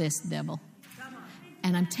 watch this, devil.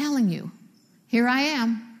 And I'm telling you, here I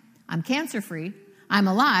am. I'm cancer-free. I'm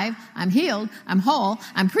alive. I'm healed. I'm whole.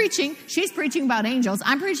 I'm preaching. She's preaching about angels.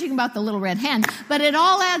 I'm preaching about the little red hen. But it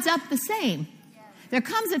all adds up the same. There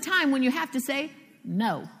comes a time when you have to say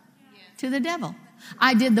no to the devil.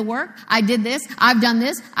 I did the work. I did this. I've done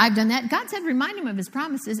this. I've done that. God said, remind him of his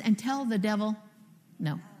promises and tell the devil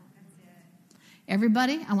no.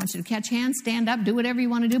 Everybody, I want you to catch hands, stand up, do whatever you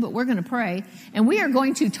want to do, but we're going to pray. And we are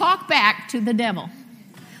going to talk back to the devil.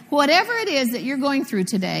 Whatever it is that you're going through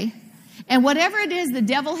today, and whatever it is the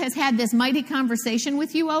devil has had this mighty conversation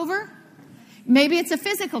with you over, maybe it's a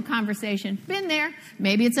physical conversation, been there.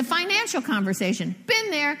 Maybe it's a financial conversation,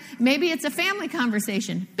 been there. Maybe it's a family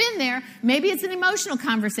conversation, been there. Maybe it's an emotional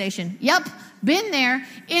conversation, yep, been there.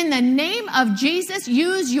 In the name of Jesus,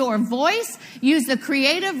 use your voice, use the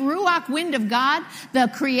creative Ruach wind of God,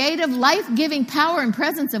 the creative life-giving power and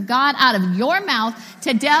presence of God out of your mouth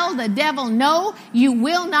to tell the devil, no, you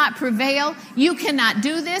will not prevail. You cannot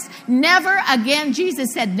do this. Never again.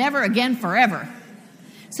 Jesus said never again forever.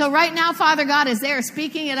 So right now, Father God, as they're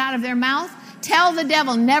speaking it out of their mouth, tell the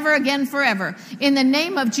devil never again forever. In the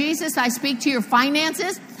name of Jesus, I speak to your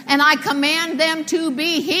finances, and I command them to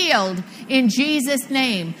be healed in Jesus'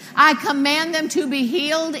 name. I command them to be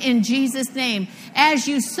healed in Jesus' name. As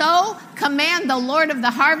you sow, command the Lord of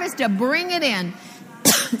the harvest to bring it in.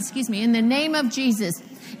 Excuse me, in the name of Jesus.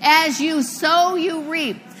 As you sow, you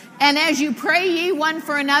reap. And as you pray ye one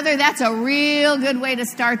for another, that's a real good way to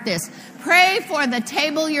start this. Pray for the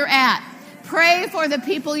table you're at. Pray for the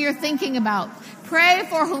people you're thinking about. Pray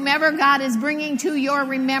for whomever God is bringing to your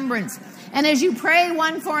remembrance. And as you pray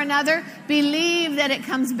one for another, believe that it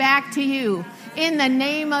comes back to you. In the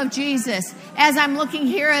name of Jesus. As I'm looking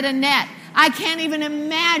here at Annette, I can't even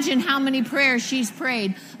imagine how many prayers she's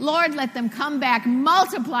prayed. Lord, let them come back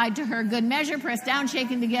multiplied to her. Good measure, pressed down,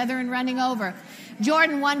 shaken together, and running over.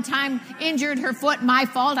 Jordan one time injured her foot. My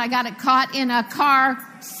fault. I got it caught in a car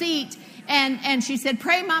seat. And she said,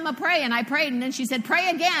 pray, Mama, pray. And I prayed. And then she said,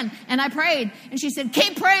 pray again. And I prayed. And she said,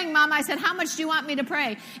 keep praying, Mama. I said, how much do you want me to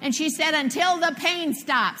pray? And she said, until the pain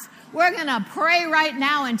stops. We're going to pray right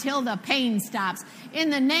now until the pain stops. In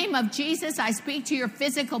the name of Jesus, I speak to your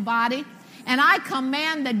physical body. And I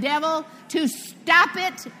command the devil to stop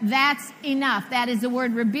it. That's enough. That is the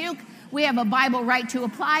word rebuke. We have a Bible right to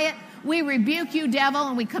apply it. We rebuke you, devil,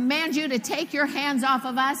 and we command you to take your hands off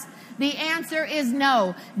of us. The answer is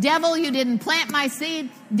no. Devil, you didn't plant my seed.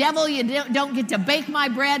 Devil, you don't get to bake my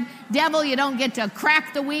bread. Devil, you don't get to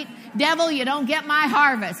crack the wheat. Devil, you don't get my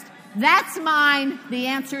harvest. That's mine. The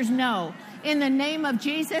answer is no. In the name of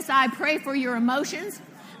Jesus, I pray for your emotions.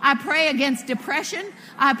 I pray against depression.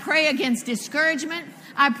 I pray against discouragement.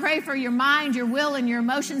 I pray for your mind, your will, and your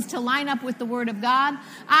emotions to line up with the Word of God.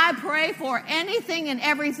 I pray for anything and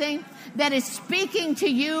everything that is speaking to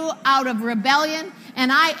you out of rebellion,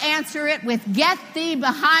 and I answer it with, get thee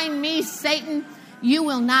behind me, Satan. You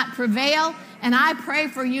will not prevail. And I pray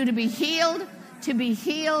for you to be healed, to be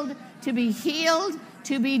healed, to be healed,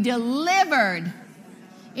 to be delivered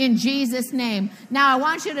in Jesus' name. Now, I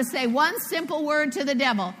want you to say one simple word to the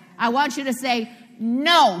devil. I want you to say,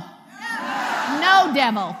 no. No,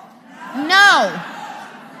 devil. No.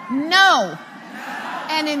 No.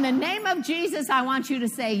 And in the name of Jesus, I want you to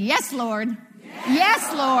say, yes, Lord.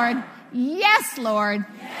 Yes, Lord. Yes, Lord.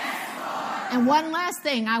 And one last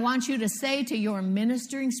thing, I want you to say to your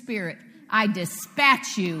ministering spirit, I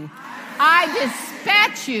dispatch you. I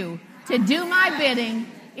dispatch you to do my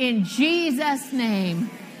bidding in Jesus' name.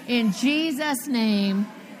 In Jesus' name,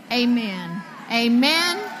 amen.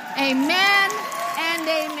 Amen, amen, and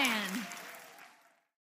amen.